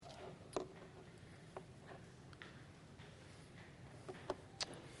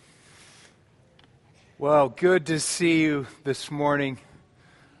Well, good to see you this morning.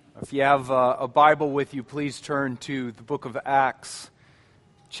 If you have a Bible with you, please turn to the book of Acts,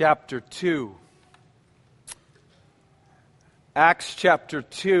 chapter 2. Acts chapter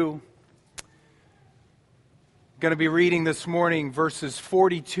 2. I'm going to be reading this morning verses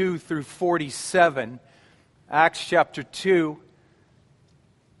 42 through 47. Acts chapter 2,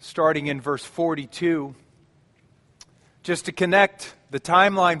 starting in verse 42. Just to connect the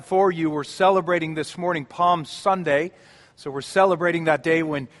timeline for you, we're celebrating this morning Palm Sunday. So we're celebrating that day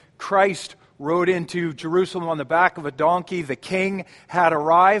when Christ rode into Jerusalem on the back of a donkey. The king had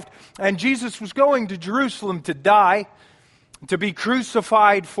arrived, and Jesus was going to Jerusalem to die, to be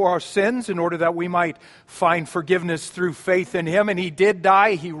crucified for our sins in order that we might find forgiveness through faith in him. And he did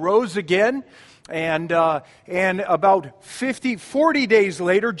die. He rose again. And about 40 days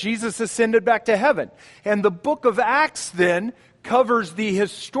later, Jesus ascended back to heaven. And the book of Acts then covers the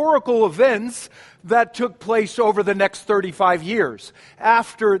historical events that took place over the next 35 years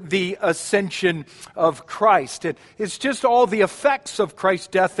after the ascension of Christ. It's just all the effects of Christ's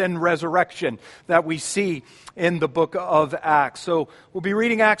death and resurrection that we see in the book of Acts. So we'll be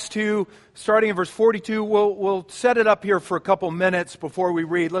reading Acts 2, starting in verse 42. We'll set it up here for a couple minutes before we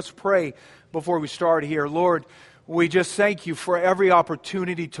read. Let's pray before we start here. Lord, we just thank you for every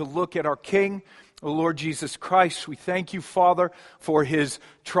opportunity to look at our King, O Lord Jesus Christ. We thank you, Father, for his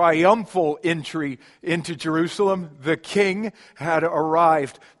triumphal entry into Jerusalem. The King had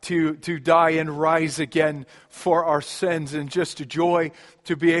arrived to die and rise again for our sins, and just a joy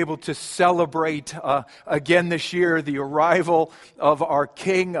to be able to celebrate again this year the arrival of our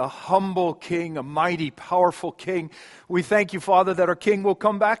King, a humble King, a mighty, powerful King. We thank you, Father, that our King will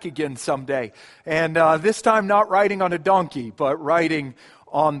come back again someday, and this time not riding on a donkey, but riding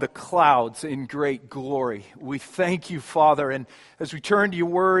on the clouds in great glory. We thank you, Father, and as we turn to your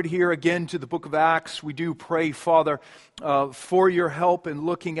word here again to the book of Acts, we do pray, Father, for your help in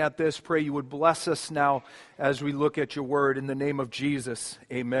looking at this. Pray you would bless us now as we look at your word in the name of Jesus.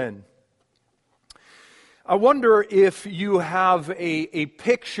 Amen. I wonder if you have a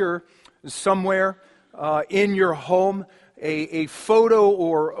picture somewhere in your home, a photo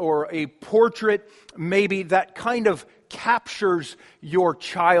or a portrait maybe that kind of captures your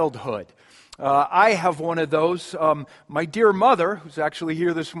childhood. I have one of those. My dear mother, who's actually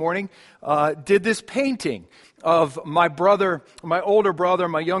here this morning, did this painting of my brother, my older brother,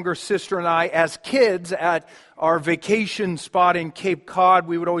 my younger sister, and I as kids at our vacation spot in Cape Cod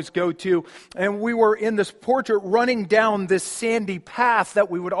we would always go to. And we were in this portrait running down this sandy path that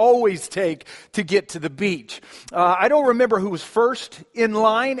we would always take to get to the beach. I don't remember who was first in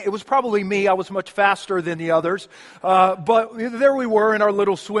line. It was probably me. I was much faster than the others. But there we were in our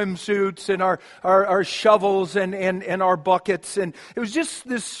little swimsuits and our shovels and our buckets. And it was just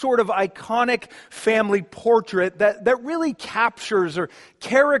this sort of iconic family portrait that really captures or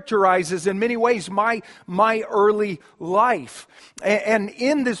characterizes in many ways my early life. And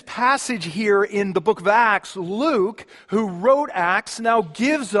in this passage here in the book of Acts, Luke, who wrote Acts, now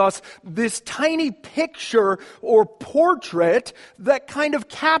gives us this tiny picture or portrait that kind of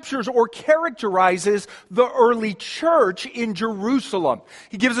captures or characterizes the early church in Jerusalem.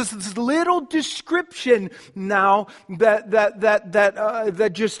 He gives us this little description now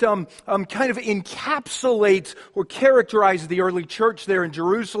that just kind of encapsulates or characterizes the early church there in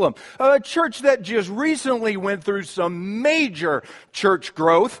Jerusalem. A church that just recently went through some major church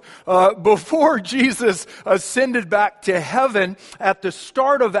growth. Before Jesus ascended back to heaven at the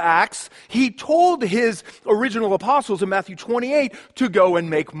start of Acts, he told his original apostles in Matthew 28 to go and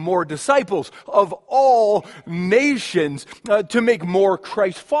make more disciples of all nations, to make more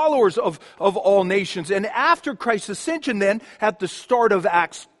Christ followers of all nations. And after Christ's ascension then, at the start of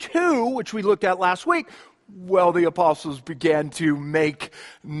Acts 2, which we looked at last week, well, the apostles began to make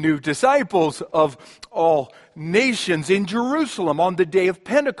new disciples of all nations in Jerusalem on the day of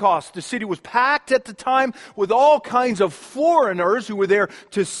Pentecost. The city was packed at the time with all kinds of foreigners who were there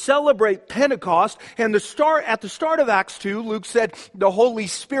to celebrate Pentecost. And at the start of Acts 2, Luke said the Holy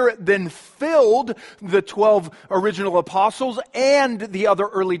Spirit then filled the 12 original apostles and the other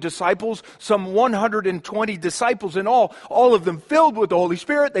early disciples, some 120 disciples in all of them filled with the Holy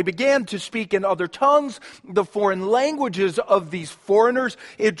Spirit. They began to speak in other tongues, the foreign languages of these foreigners.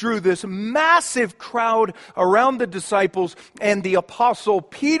 It drew this massive crowd around the disciples, and the apostle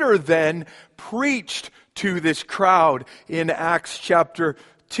Peter then preached to this crowd in Acts chapter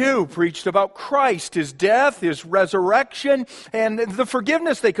 2, preached about Christ, his death, his resurrection, and the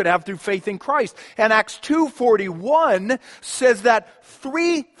forgiveness they could have through faith in Christ. And Acts 2:41 says that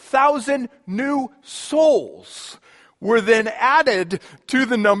 3,000 new souls were then added to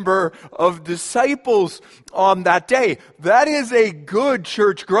the number of disciples on that day. That is a good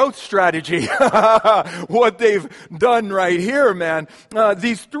church growth strategy, what they've done right here, man.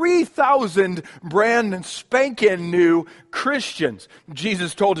 These 3,000 brand spanking new Christians.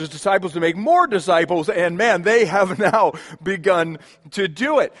 Jesus told his disciples to make more disciples, and man, they have now begun to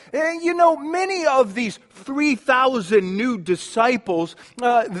do it. And you know, many of these 3,000 new disciples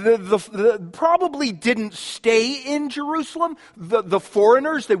probably didn't stay in Jerusalem. The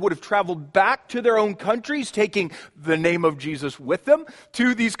foreigners, they would have traveled back to their own countries, taking the name of Jesus with them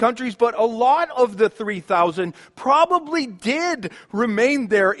to these countries. But a lot of the 3,000 probably did remain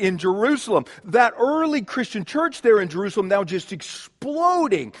there in Jerusalem. That early Christian church there in Jerusalem now just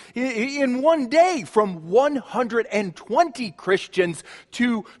exploding in one day from 120 Christians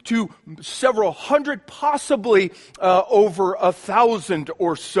to several hundred, possibly over 1,000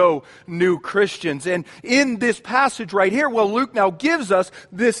 or so new Christians. And in this passage right here, well, Luke now gives us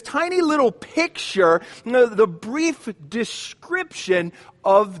this tiny little picture, the brief description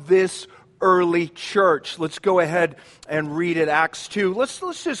of this early church. Let's go ahead and read it, Acts 2. Let's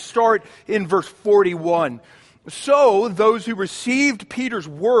just start in verse 41. So those who received Peter's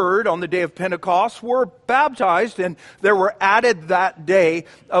word on the day of Pentecost were baptized, and there were added that day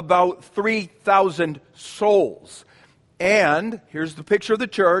about 3,000 souls. And here's the picture of the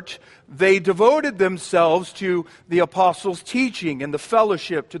church. They devoted themselves to the apostles' teaching and the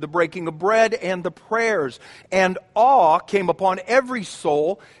fellowship, to the breaking of bread and the prayers. And awe came upon every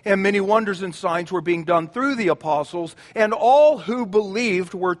soul, and many wonders and signs were being done through the apostles. And all who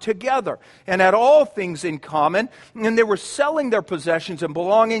believed were together and had all things in common. And they were selling their possessions and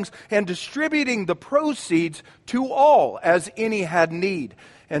belongings and distributing the proceeds to all as any had need.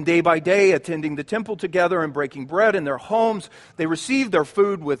 And day by day, attending the temple together and breaking bread in their homes, they received their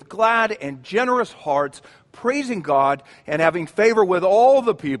food with glad and generous hearts, praising God and having favor with all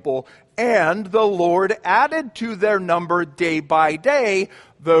the people. And the Lord added to their number day by day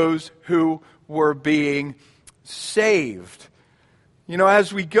those who were being saved. You know,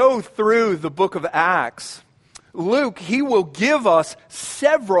 as we go through the book of Acts, Luke, he will give us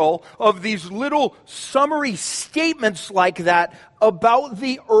several of these little summary statements like that about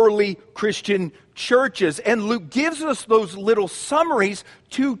the early Christian churches. And Luke gives us those little summaries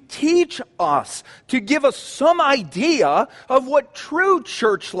to teach us, to give us some idea of what true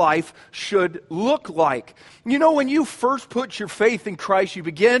church life should look like. You know, when you first put your faith in Christ, you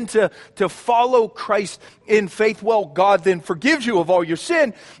begin to follow Christ in faith. Well, God then forgives you of all your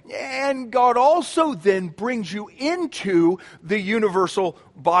sin, and God also then brings you into the universal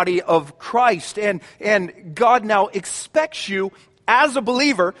body of Christ. And God now expects you as a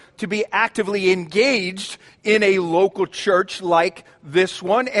believer to be actively engaged in a local church like this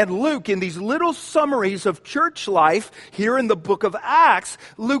one. And Luke, in these little summaries of church life here in the book of Acts,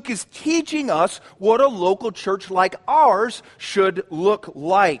 Luke is teaching us what a local church like ours should look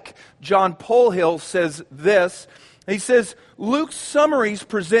like. John Polhill says this. He says, Luke's summaries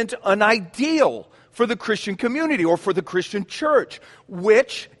present an ideal for the Christian community or for the Christian church,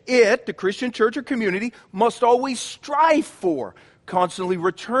 which the Christian church or community, must always strive for, constantly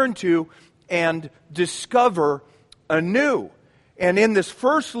return to, and discover anew. And in this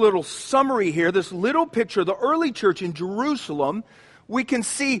first little summary here, this little picture of the early church in Jerusalem, we can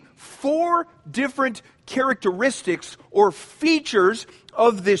see 4 different characteristics or features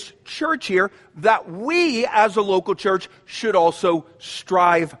of this church here that we as a local church should also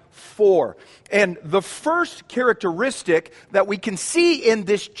strive for. And the first characteristic that we can see in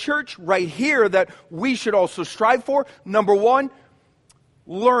this church right here that we should also strive for, number 1,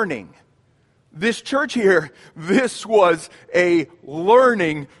 learning. This church here, this was a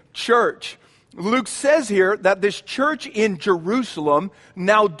learning church. Luke says here that this church in Jerusalem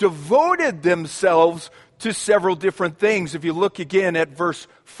now devoted themselves to several different things. If you look again at verse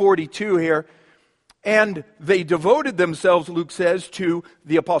 42 here, and they devoted themselves, Luke says, to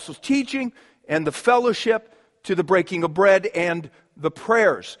the apostles' teaching and the fellowship, to the breaking of bread and the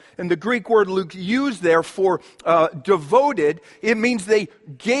prayers. And the Greek word Luke used there for devoted, it means they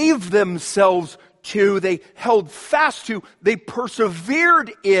gave themselves to, they held fast to, they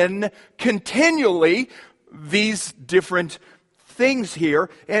persevered in continually these different things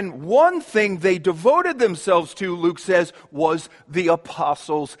here. And one thing they devoted themselves to, Luke says, was the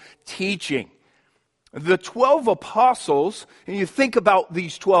apostles' teaching. The 12 apostles, and you think about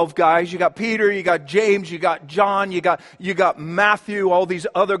these 12 guys, you got Peter, you got James, you got John, you got Matthew, all these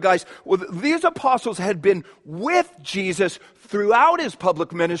other guys. Well, these apostles had been with Jesus throughout his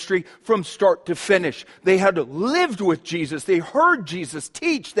public ministry from start to finish. They had lived with Jesus. They heard Jesus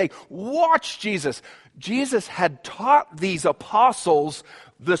teach. They watched Jesus. Jesus had taught these apostles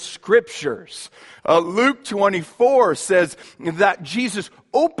the scriptures. Luke 24 says that Jesus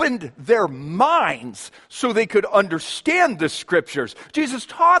opened their minds so they could understand the scriptures. Jesus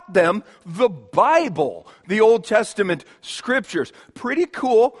taught them the Bible, the Old Testament scriptures. Pretty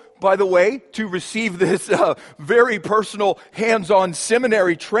cool, by the way, to receive this very personal, hands-on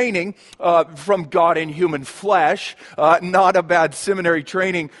seminary training from God in human flesh. Not a bad seminary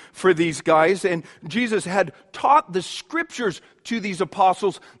training for these guys. And Jesus had taught the scriptures to these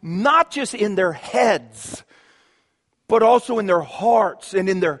apostles, not just in their heads, but also in their hearts and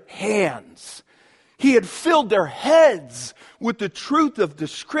in their hands. He had filled their heads with the truth of the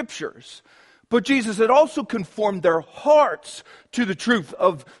scriptures, but Jesus had also conformed their hearts to the truth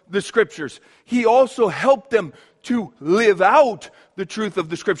of the scriptures. He also helped them to live out the truth of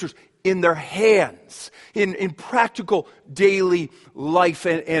the scriptures in their hands, in practical daily life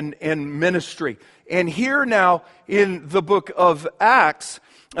and ministry. And here now in the book of Acts,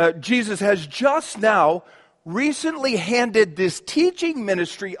 Jesus has just now recently handed this teaching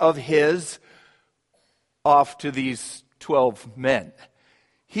ministry of his off to these 12 men.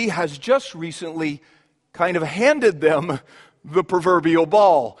 He has just recently kind of handed them the proverbial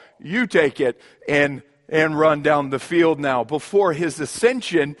ball. You take it and run down the field now. Before his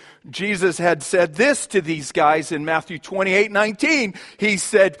ascension, Jesus had said this to these guys in Matthew 28:19. He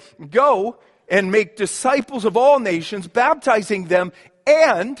said, "Go and make disciples of all nations, baptizing them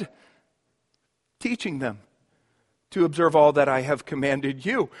and teaching them to observe all that I have commanded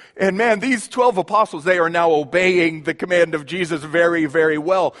you." And man, these 12 apostles, they are now obeying the command of Jesus very, very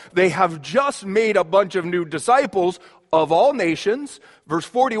well. They have just made a bunch of new disciples of all nations. Verse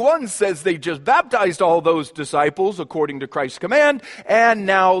 41 says they just baptized all those disciples according to Christ's command, and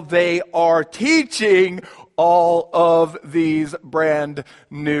now they are teaching all of these brand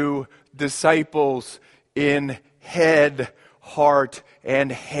new disciples in head, heart,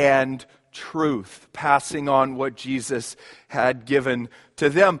 and hand truth, passing on what Jesus had given to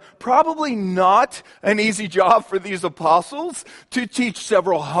them. Probably not an easy job for these apostles to teach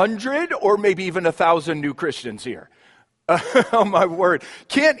several hundred or maybe even 1,000 new Christians here. Oh my word.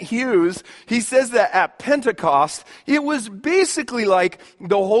 Kent Hughes, he says that at Pentecost, it was basically like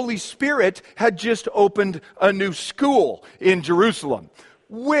the Holy Spirit had just opened a new school in Jerusalem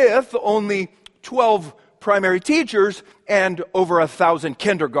with only 12 primary teachers and over 1,000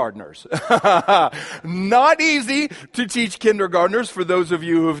 kindergartners. Not easy to teach kindergartners for those of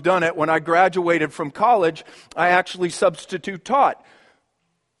you who have done it. When I graduated from college, I actually substitute taught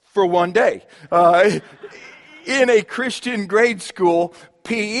for one day in a Christian grade school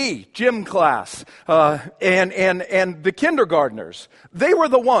PE, gym class, and the kindergartners. They were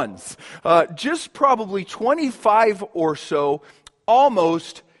the ones, just probably 25 or so,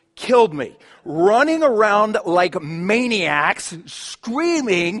 almost killed me. Running around like maniacs,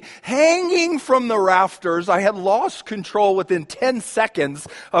 screaming, hanging from the rafters. I had lost control within 10 seconds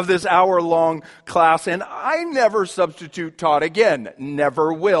of this hour-long class, and I never substitute taught again.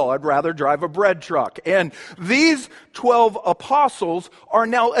 Never will. I'd rather drive a bread truck. And these 12 apostles are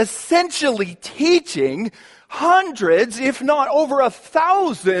now essentially teaching hundreds, if not over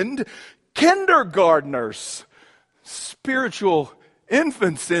 1,000 kindergartners, spiritual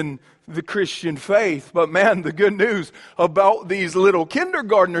infants in the Christian faith. But man, the good news about these little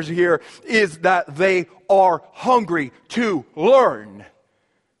kindergartners here is that they are hungry to learn.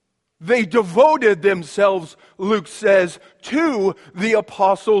 They devoted themselves, Luke says, to the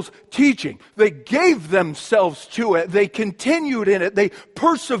apostles' teaching. They gave themselves to it. They continued in it. They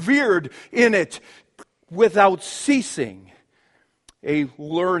persevered in it without ceasing. A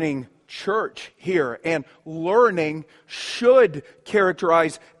learning church here, and learning should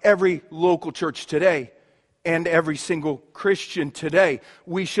characterize every local church today and every single Christian today.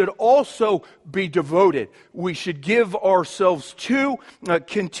 We should also be devoted. We should give ourselves to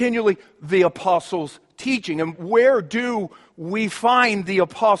continually the apostles' teaching. And where do we find the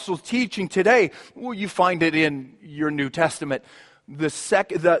apostles' teaching today? Well, you find it in your New Testament,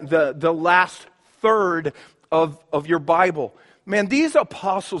 the last third of your Bible. Man, these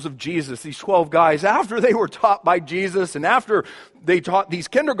apostles of Jesus, these 12 guys, after they were taught by Jesus and after they taught these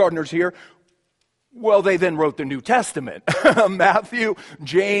kindergartners here, well, they then wrote the New Testament. Matthew,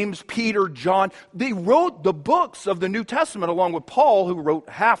 James, Peter, John, they wrote the books of the New Testament along with Paul, who wrote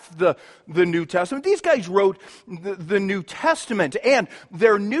half the New Testament. These guys wrote the New Testament, and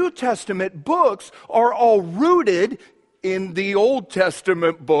their New Testament books are all rooted in the Old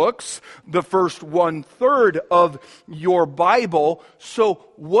Testament books, the first 1/3 of your Bible. So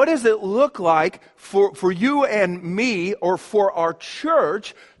what does it look like for you and me, or for our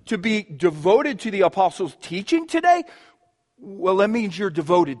church, to be devoted to the apostles' teaching today? Well, that means you're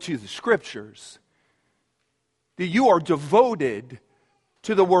devoted to the Scriptures. That you are devoted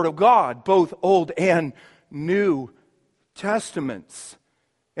to the Word of God, both Old and New Testaments.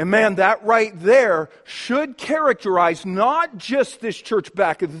 And man, that right there should characterize not just this church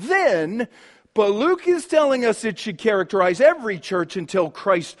back then, but Luke is telling us it should characterize every church until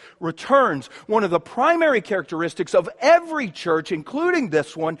Christ returns. One of the primary characteristics of every church, including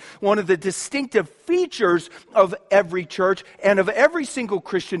this one of the distinctive features of every church and of every single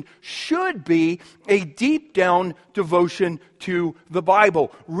Christian should be a deep down devotion to the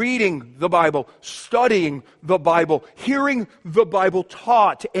Bible. Reading the Bible, studying the Bible, hearing the Bible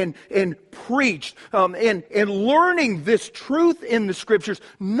taught and preached, and learning this truth in the Scriptures,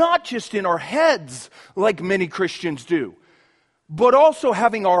 not just in our heads like many Christians do, but also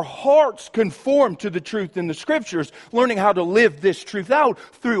having our hearts conform to the truth in the Scriptures, learning how to live this truth out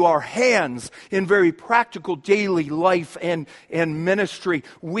through our hands in very practical daily life and ministry.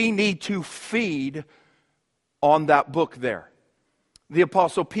 We need to feed on that book there. The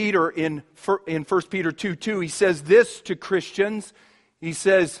Apostle Peter in 1 Peter 2:2, he says this to Christians. He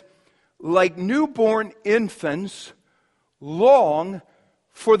says, like newborn infants, long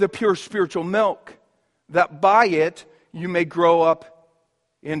for the pure spiritual milk, that by it you may grow up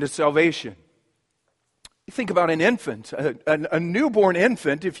into salvation. You think about an infant, a newborn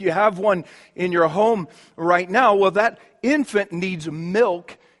infant. If you have one in your home right now, well, that infant needs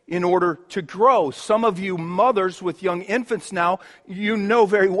milk in order to grow. Some of you mothers with young infants now, you know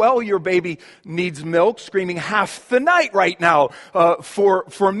very well your baby needs milk, screaming half the night right now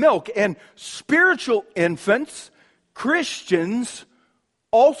for milk. And spiritual infants, Christians,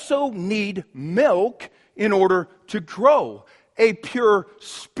 also need milk in order to grow. A pure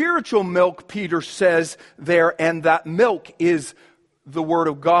spiritual milk, Peter says there, and that milk is the Word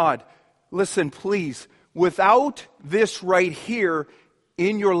of God. Listen, please, without this right here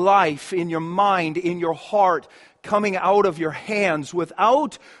in your life, in your mind, in your heart, coming out of your hands,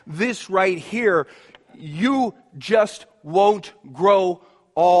 without this right here, you just won't grow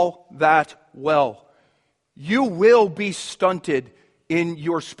all that well. You will be stunted in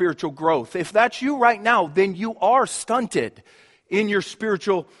your spiritual growth. If that's you right now, then you are stunted in your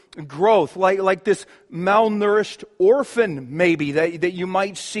spiritual growth, like this malnourished orphan maybe that you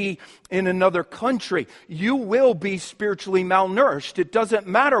might see in another country. You will be spiritually malnourished. It doesn't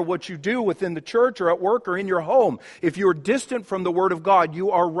matter what you do within the church or at work or in your home. If you're distant from the Word of God,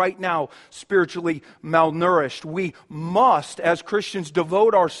 you are right now spiritually malnourished. We must, as Christians,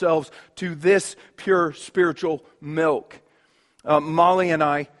 devote ourselves to this pure spiritual milk. Molly and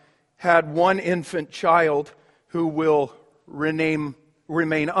I had one infant child who will remain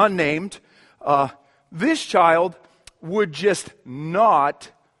unnamed. This child would just not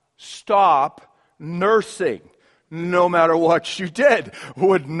stop nursing, no matter what you did.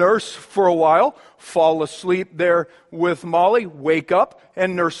 Would nurse for a while, fall asleep there with Molly, wake up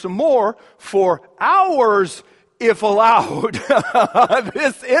and nurse some more for hours if allowed.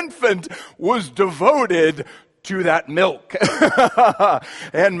 This infant was devoted to that milk.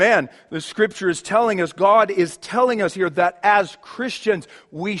 And man, the Scripture is telling us, God is telling us here that as Christians,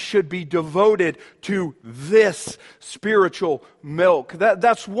 we should be devoted to this spiritual milk.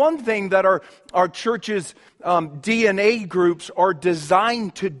 That's one thing that our church's DNA groups are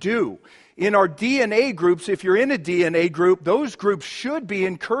designed to do. In our DNA groups, if you're in a DNA group, those groups should be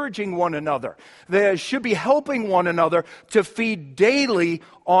encouraging one another. They should be helping one another to feed daily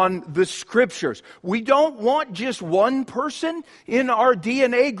on the Scriptures. We don't want just one person in our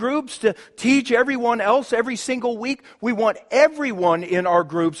DNA groups to teach everyone else every single week. We want everyone in our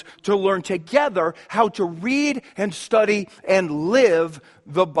groups to learn together how to read and study and live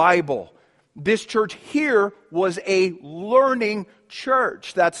the Bible. This church here was a learning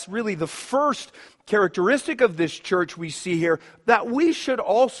church. That's really the first characteristic of this church we see here that we should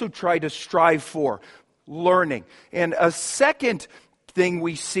also try to strive for, learning. And a second thing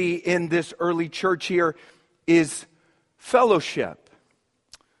we see in this early church here is fellowship.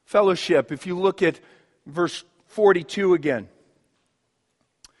 Fellowship. If you look at verse 42 again,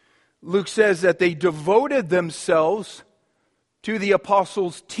 Luke says that they devoted themselves to the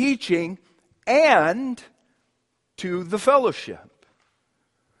apostles' teaching and to the fellowship.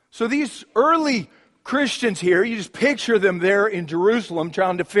 So these early Christians here, you just picture them there in Jerusalem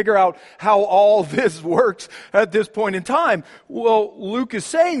trying to figure out how all this works at this point in time. Well, Luke is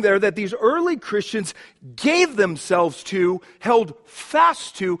saying there that these early Christians gave themselves to, held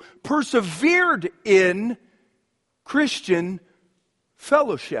fast to, persevered in Christian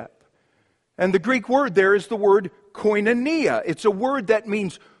fellowship. And the Greek word there is the word koinonia. It's a word that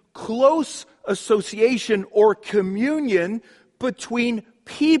means close association or communion between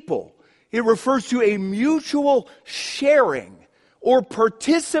people. It refers to a mutual sharing or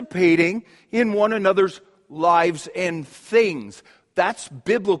participating in one another's lives and things. That's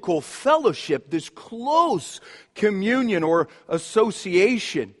biblical fellowship, this close communion or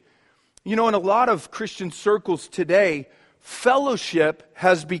association. You know, in a lot of Christian circles today, fellowship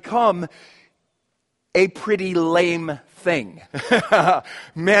has become a pretty lame thing.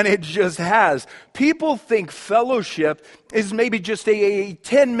 Man, it just has. People think fellowship is maybe just a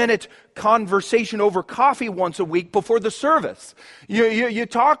 10-minute conversation over coffee once a week before the service. You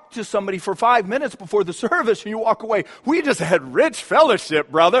talk to somebody for 5 minutes before the service and you walk away. We just had rich fellowship,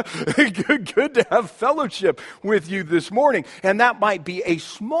 brother. Good to have fellowship with you this morning. And that might be a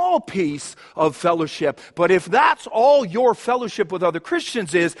small piece of fellowship. But if that's all your fellowship with other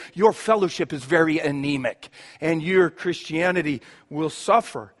Christians is, your fellowship is very anemic. And your Christianity will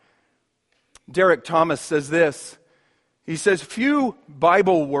suffer. Derek Thomas says this. He says, few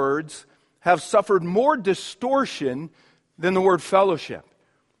Bible words have suffered more distortion than the word fellowship.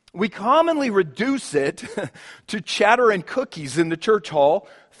 We commonly reduce it to chatter and cookies in the church hall,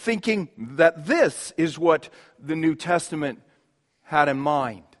 thinking that this is what the New Testament had in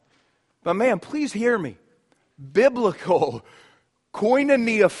mind. But man, please hear me. Biblical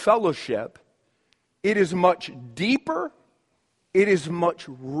koinonia fellowship, it is much deeper, it is much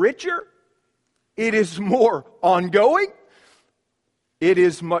richer, it is more ongoing. It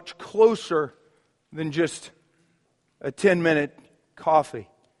is much closer than just a 10-minute coffee.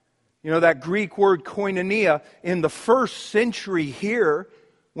 You know, that Greek word koinonia in the first century here,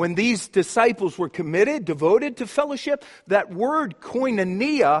 when these disciples were committed, devoted to fellowship, that word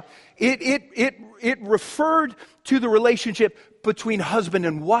koinonia, it referred to the relationship between husband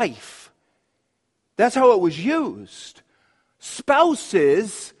and wife. That's how it was used.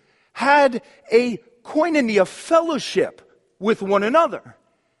 Spouses had a koinonia fellowship with one another,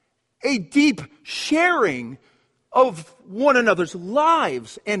 a deep sharing of one another's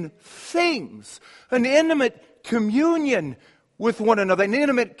lives and things, an intimate communion with one another, an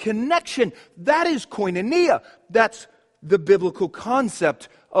intimate connection. That is koinonia. That's the biblical concept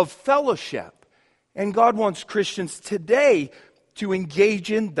of fellowship. And God wants Christians today to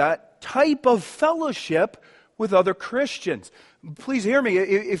engage in that type of fellowship with other Christians. Please hear me.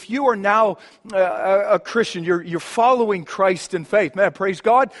 If you are now a Christian, you're following Christ in faith. Man, praise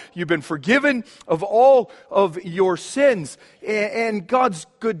God. You've been forgiven of all of your sins. And God's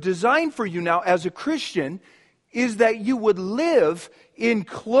good design for you now as a Christian is that you would live in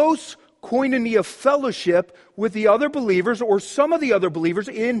close koinonia fellowship with the other believers or some of the other believers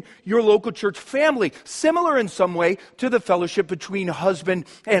in your local church family, similar in some way to the fellowship between husband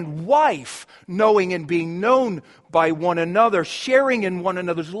and wife, knowing and being known by one another, sharing in one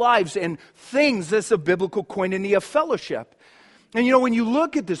another's lives and things. That's a biblical koinonia fellowship. And you know, when you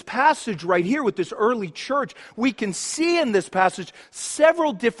look at this passage right here with this early church, we can see in this passage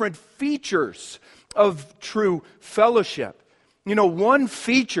several different features of true fellowship. You know, one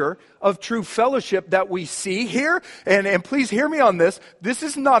feature of true fellowship that we see here, and please hear me on this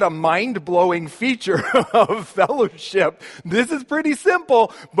is not a mind-blowing feature of fellowship. This is pretty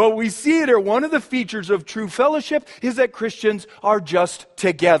simple, but we see it here. One of the features of true fellowship is that Christians are just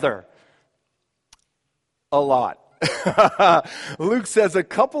together. A lot. Luke says a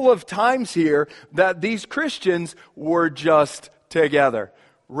couple of times here that these Christians were just together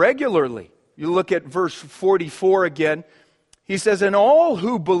regularly. You look at verse 44 again. He says, and all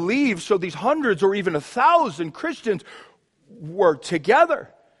who believe, so these hundreds or even 1,000 Christians were together.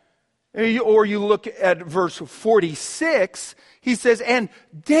 Or you look at verse 46, he says, and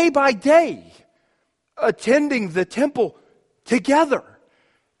day by day, attending the temple together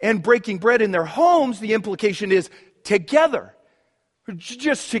and breaking bread in their homes, the implication is together,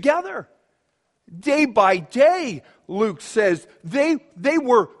 just together. Day by day, Luke says, they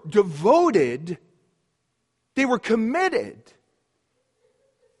were devoted, they were committed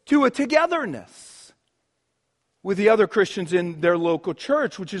to a togetherness with the other Christians in their local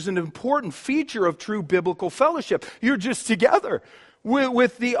church, which is an important feature of true biblical fellowship. You're just together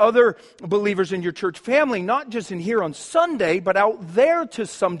with the other believers in your church family, not just in here on Sunday, but out there to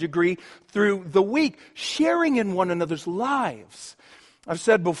some degree through the week, sharing in one another's lives. I've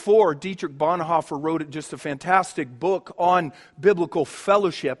said before, Dietrich Bonhoeffer wrote just a fantastic book on biblical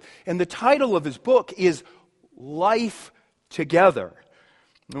fellowship, and the title of his book is Life Together.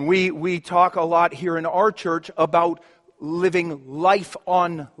 We talk a lot here in our church about living life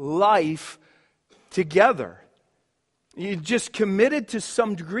on life together. You're just committed to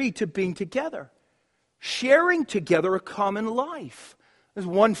some degree to being together, sharing together a common life. There's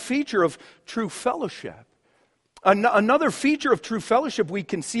one feature of true fellowship. Another feature of true fellowship we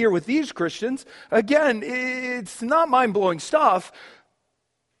can see here with these Christians, again, it's not mind-blowing stuff.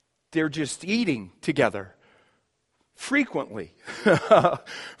 They're just eating together. Frequently.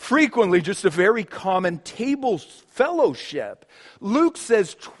 Frequently, just a very common table fellowship. Luke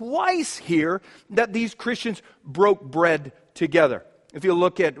says twice here that these Christians broke bread together. If you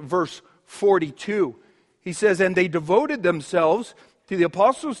look at verse 42, he says, "And they devoted themselves to the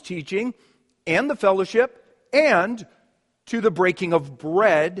apostles' teaching and the fellowship, and to the breaking of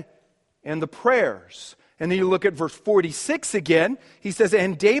bread and the prayers." And then you look at verse 46 again. He says,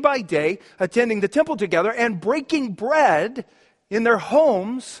 "And day by day, attending the temple together and breaking bread in their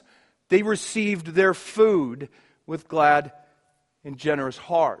homes, they received their food with glad and generous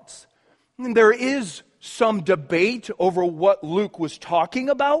hearts." And there is some debate over what Luke was talking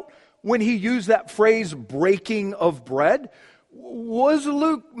about when he used that phrase, breaking of bread. Was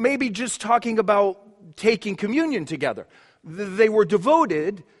Luke maybe just talking about taking communion together? They were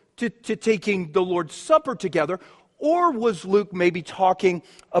devoted to taking the Lord's Supper together. Or was Luke maybe talking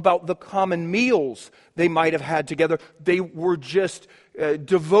about the common meals they might have had together? They were just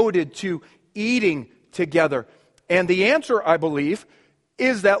devoted to eating together. And the answer, I believe,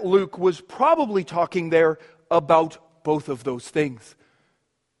 is that Luke was probably talking there about both of those things.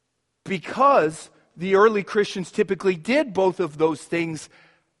 Because the early Christians typically did both of those things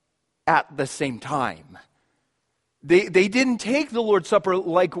at the same time. They didn't take the Lord's Supper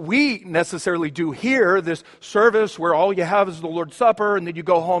like we necessarily do here, this service where all you have is the Lord's Supper and then you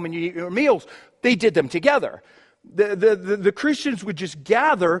go home and you eat your meals. They did them together. The Christians would just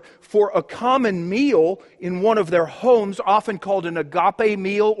gather for a common meal in one of their homes, often called an agape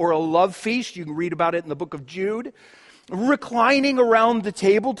meal or a love feast. You can read about it in the book of Jude. Reclining around the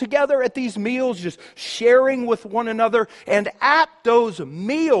table together at these meals, just sharing with one another. And at those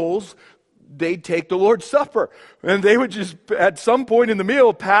meals, they'd take the Lord's Supper. And they would just, at some point in the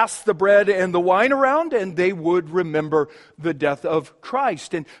meal, pass the bread and the wine around, and they would remember the death of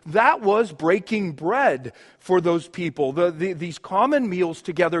Christ. And that was breaking bread for those people. These common meals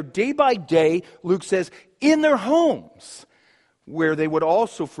together, day by day, Luke says, in their homes, where they would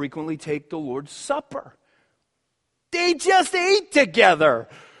also frequently take the Lord's Supper. They just ate together.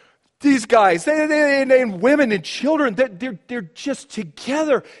 These guys, and women and children, they're just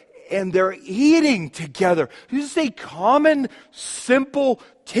together. And they're eating together. This is a common, simple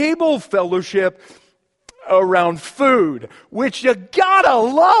table fellowship around food, which you gotta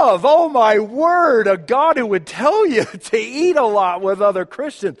love. Oh my word, a God who would tell you to eat a lot with other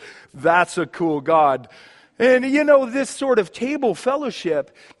Christians. That's a cool God. And you know, this sort of table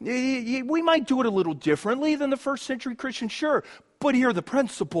fellowship, we might do it a little differently than the first century Christians, sure. But hear the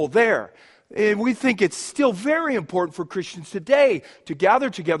principle there. And we think it's still very important for Christians today to gather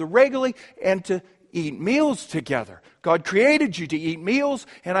together regularly and to eat meals together. God created you to eat meals,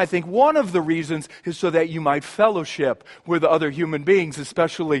 and I think one of the reasons is so that you might fellowship with other human beings,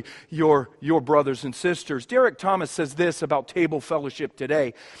 especially your brothers and sisters. Derek Thomas says this about table fellowship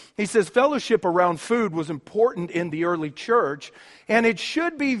today. He says, fellowship around food was important in the early church, and it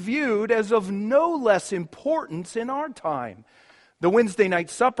should be viewed as of no less importance in our time. The Wednesday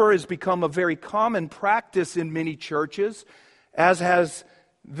night supper has become a very common practice in many churches, as has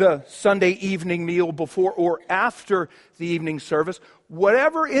the Sunday evening meal before or after the evening service.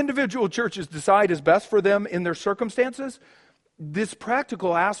 Whatever individual churches decide is best for them in their circumstances, this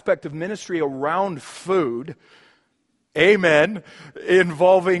practical aspect of ministry around food, amen,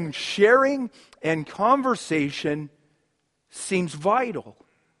 involving sharing and conversation seems vital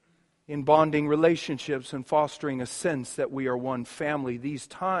in bonding relationships and fostering a sense that we are one family. These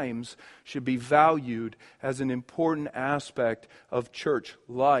times should be valued as an important aspect of church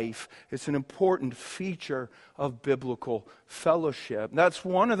life. It's an important feature of biblical fellowship. That's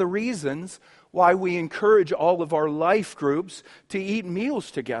one of the reasons why we encourage all of our life groups to eat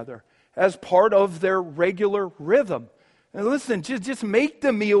meals together as part of their regular rhythm. And listen, just make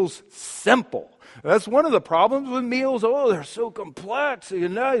the meals simple. That's one of the problems with meals. Oh, they're so complex. You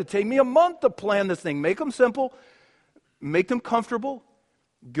know, it'd take me a month to plan this thing. Make them simple. Make them comfortable.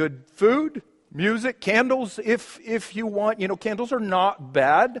 Good food, music, candles if you want. You know, candles are not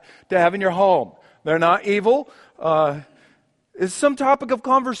bad to have in your home. They're not evil. Is some topic of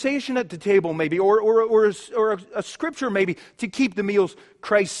conversation at the table maybe, or a scripture maybe to keep the meals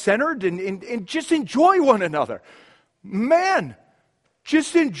Christ-centered and just enjoy one another. Man,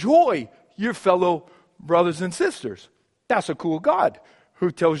 just enjoy your fellow brothers and sisters. That's a cool God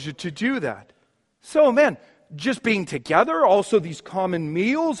who tells you to do that. So man, just being together, also these common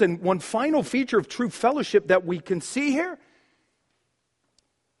meals, and one final feature of true fellowship that we can see here,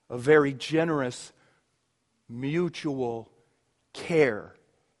 a very generous mutual care,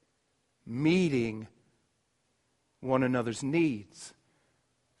 meeting one another's needs.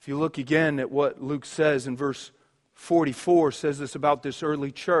 If you look again at what Luke says in verse 44, says this about this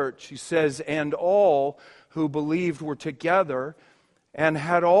early church. He says, "And all who believed were together and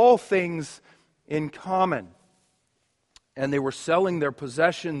had all things in common. And they were selling their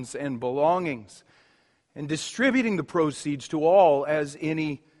possessions and belongings and distributing the proceeds to all as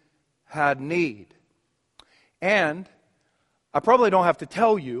any had need." And I probably don't have to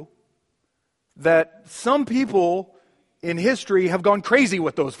tell you that some people in history have gone crazy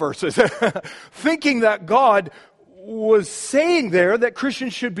with those verses, thinking that God was saying there that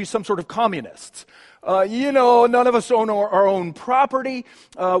Christians should be some sort of communists. None of us own our own property.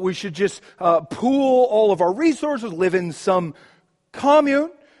 We should just pool all of our resources, live in some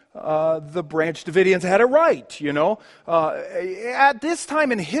commune. The Branch Davidians had it right, At this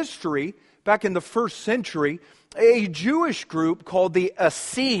time in history, back in the first century, a Jewish group called the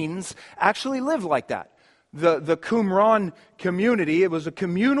Essenes actually lived like that. The Qumran community, it was a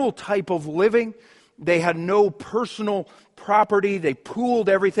communal type of living. They had no personal property. They pooled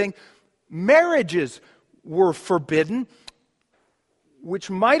everything. Marriages were forbidden,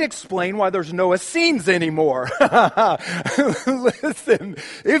 which might explain why there's no Essenes anymore. Listen,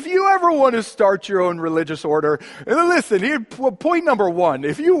 if you ever want to start your own religious order, listen, here, point number one,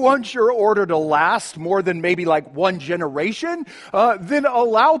 if you want your order to last more than maybe like one generation, then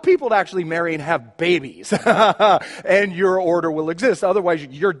allow people to actually marry and have babies, and your order will exist. Otherwise,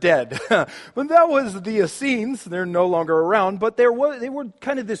 you're dead. But that was the Essenes. They're no longer around, but they were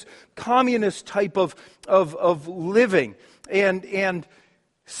kind of this communist type of living. And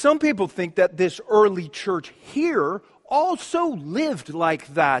some people think that this early church here also lived like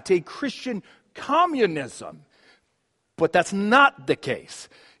that, a Christian communism. But that's not the case.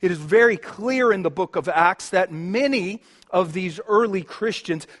 It is very clear in the book of Acts that many of these early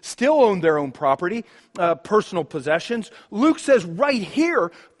Christians still owned their own property, personal possessions. Luke says right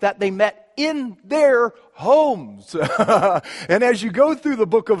here that they met in their homes. And as you go through the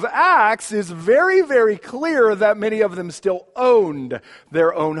book of Acts, it's very, very clear that many of them still owned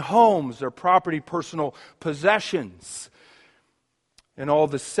their own homes, their property, personal possessions. And all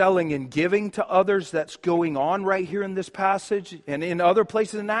the selling and giving to others that's going on right here in this passage and in other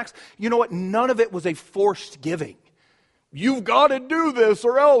places in Acts, you know what? None of it was a forced giving. You've got to do this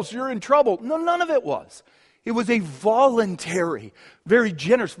or else you're in trouble. No, none of it was. It was a voluntary, very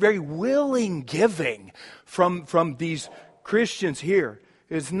generous, very willing giving from these Christians here.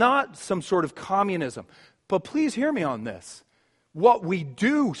 It's not some sort of communism. But please hear me on this. What we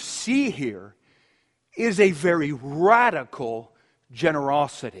do see here is a very radical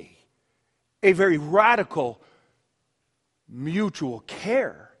generosity, a very radical mutual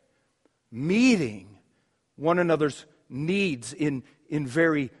care, meeting one another's needs in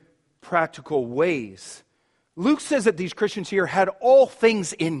very practical ways. Luke says that these Christians here had all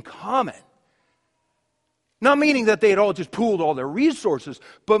things in common. Not meaning that they had all just pooled all their resources,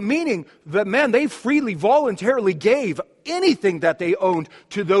 but meaning that, man, they freely, voluntarily gave anything that they owned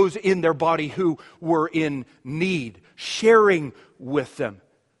to those in their body who were in need, sharing with them.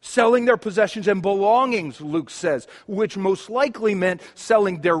 Selling their possessions and belongings, Luke says, which most likely meant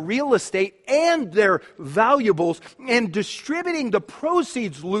selling their real estate and their valuables and distributing the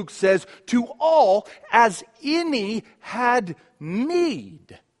proceeds, Luke says, to all as any had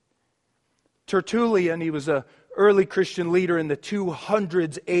need. Tertullian, he was an early Christian leader in the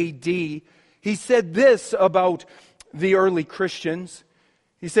 200s AD. He said this about the early Christians.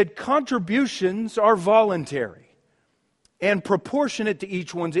 He said, contributions are voluntary and proportionate to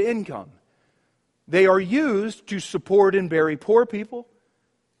each one's income. They are used to support and bury poor people,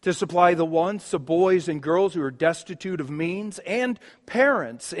 to supply the wants of boys and girls who are destitute of means, and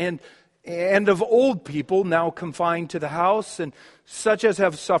parents, and of old people now confined to the house, and such as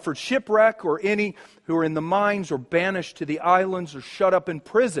have suffered shipwreck, or any who are in the mines, or banished to the islands, or shut up in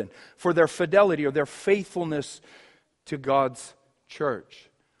prison for their fidelity or their faithfulness to God's church.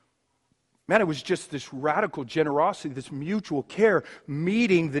 Man, it was just this radical generosity, this mutual care,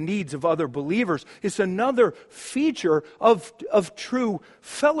 meeting the needs of other believers. It's another feature of true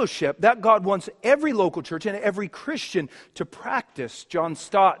fellowship that God wants every local church and every Christian to practice. John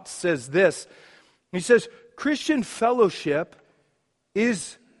Stott says this. He says, Christian fellowship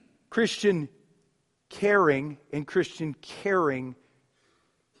is Christian caring, and Christian caring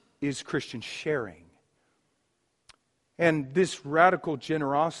is Christian sharing. And this radical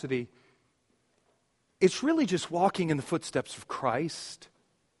generosity, it's really just walking in the footsteps of Christ,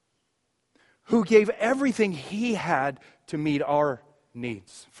 who gave everything He had to meet our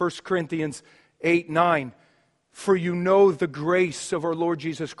needs. 1 Corinthians 8:9, for you know the grace of our Lord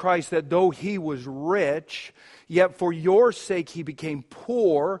Jesus Christ, that though He was rich, yet for your sake He became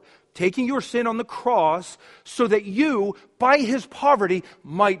poor, taking your sin on the cross, so that you, by His poverty,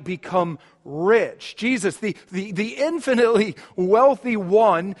 might become rich. Jesus, the infinitely wealthy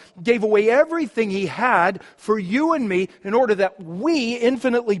one, gave away everything He had for you and me in order that we,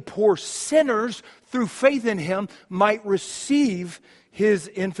 infinitely poor sinners, through faith in Him, might receive His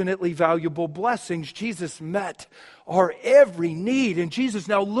infinitely valuable blessings. Jesus met our every need, and Jesus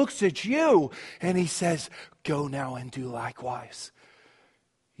now looks at you and He says, go now and do likewise.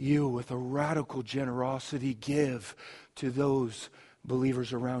 You, with a radical generosity, give to those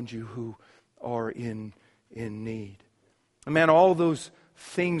believers around you who are in need. And man, all those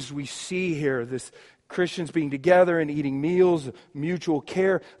things we see here, this Christians being together and eating meals, mutual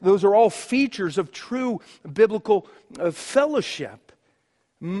care, those are all features of true biblical fellowship.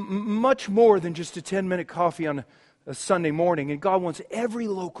 Much more than just a 10-minute coffee on a Sunday morning. And God wants every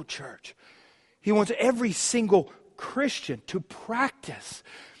local church, He wants every single Christian to practice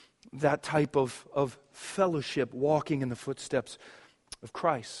that type of fellowship, walking in the footsteps of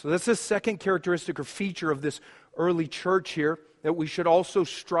Christ. So that's the second characteristic or feature of this early church here that we should also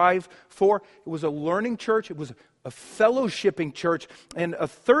strive for. It was a learning church. It was a fellowshipping church. And a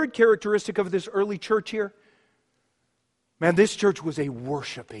third characteristic of this early church here, man, this church was a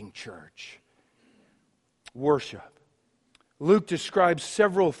worshiping church. Worship. Luke describes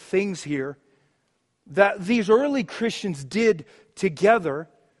several things here that these early Christians did together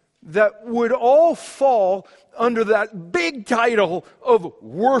that would all fall under that big title of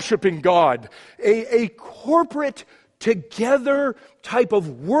worshiping God. A corporate, together type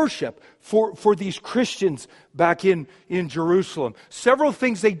of worship for these Christians back in Jerusalem. Several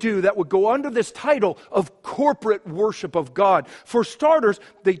things they do that would go under this title of corporate worship of God. For starters,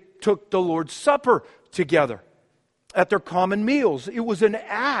 they took the Lord's Supper together at their common meals. It was an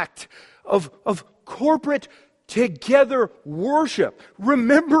act of corporate together worship,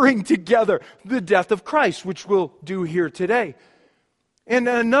 remembering together the death of Christ, which we'll do here today. And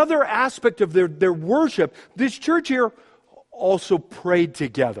another aspect of their worship, this church here also prayed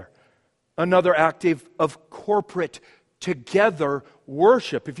together. Another act of corporate together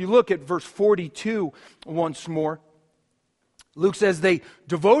worship. If you look at verse 42 once more, Luke says they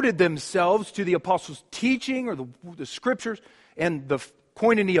devoted themselves to the apostles' teaching or the scriptures and the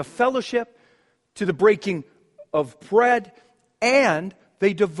koinonia of fellowship, to the breaking of bread, and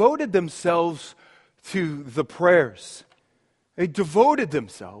they devoted themselves to the prayers. They devoted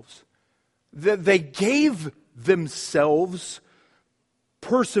themselves. They gave themselves,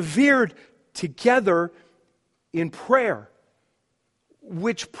 persevered together in prayer,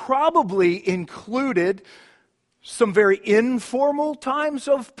 which probably included some very informal times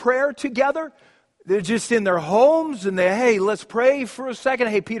of prayer together. They're just in their homes and hey, let's pray for a second.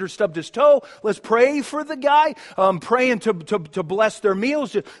 Hey, Peter stubbed his toe. Let's pray for the guy. Praying to bless their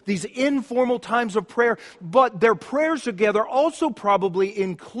meals. Just these informal times of prayer. But their prayers together also probably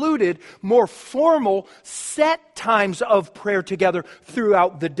included more formal, set times of prayer together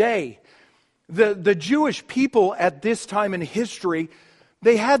throughout the day. The Jewish people at this time in history,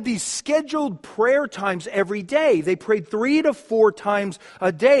 they had these scheduled prayer times every day. They prayed 3 to 4 times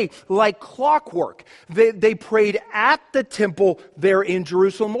a day, like clockwork. They prayed at the temple there in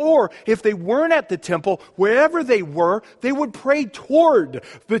Jerusalem, or if they weren't at the temple, wherever they were, they would pray toward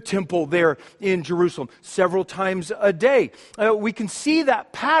the temple there in Jerusalem several times a day. We can see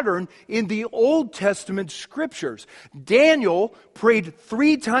that pattern in the Old Testament scriptures. Daniel prayed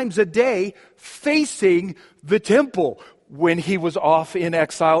 3 times a day facing the temple when he was off in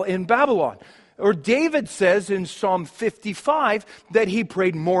exile in Babylon. Or David says in Psalm 55 that he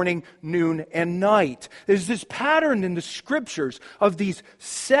prayed morning, noon, and night. There's this pattern in the scriptures of these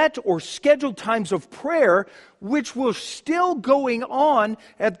set or scheduled times of prayer, which was still going on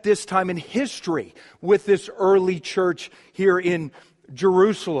at this time in history with this early church here in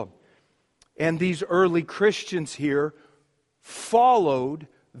Jerusalem. And these early Christians here followed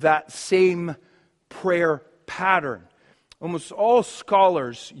that same prayer pattern. Almost all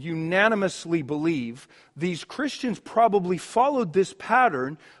scholars unanimously believe these Christians probably followed this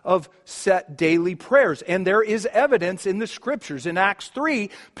pattern of set daily prayers. And there is evidence in the Scriptures. In Acts 3,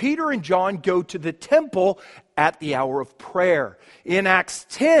 Peter and John go to the temple at the hour of prayer. In Acts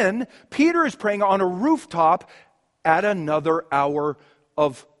 10, Peter is praying on a rooftop at another hour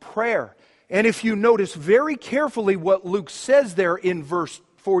of prayer. And if you notice very carefully what Luke says there in verse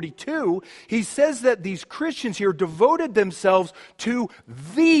 42, he says that these Christians here devoted themselves to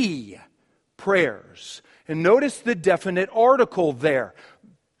the prayers. And notice the definite article there.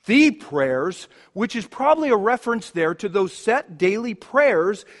 The prayers, which is probably a reference there to those set daily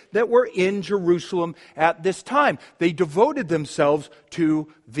prayers that were in Jerusalem at this time. They devoted themselves to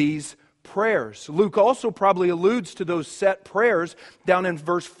these prayers. Luke also probably alludes to those set prayers down in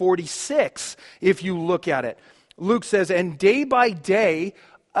verse 46, if you look at it. Luke says, and day by day,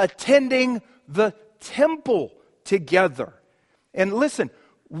 attending the temple together. And listen,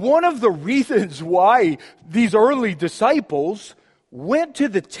 one of the reasons why these early disciples went to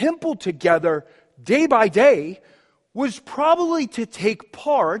the temple together day by day was probably to take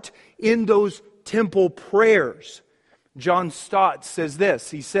part in those temple prayers. John Stott says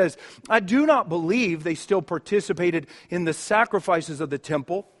this. He says, I do not believe they still participated in the sacrifices of the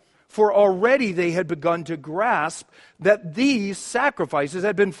temple, for already they had begun to grasp that these sacrifices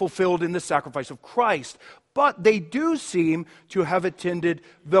had been fulfilled in the sacrifice of Christ. But they do seem to have attended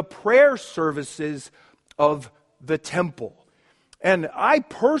the prayer services of the temple. And I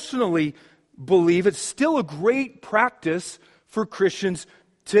personally believe it's still a great practice for Christians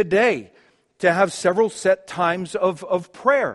today to have several set times of prayer.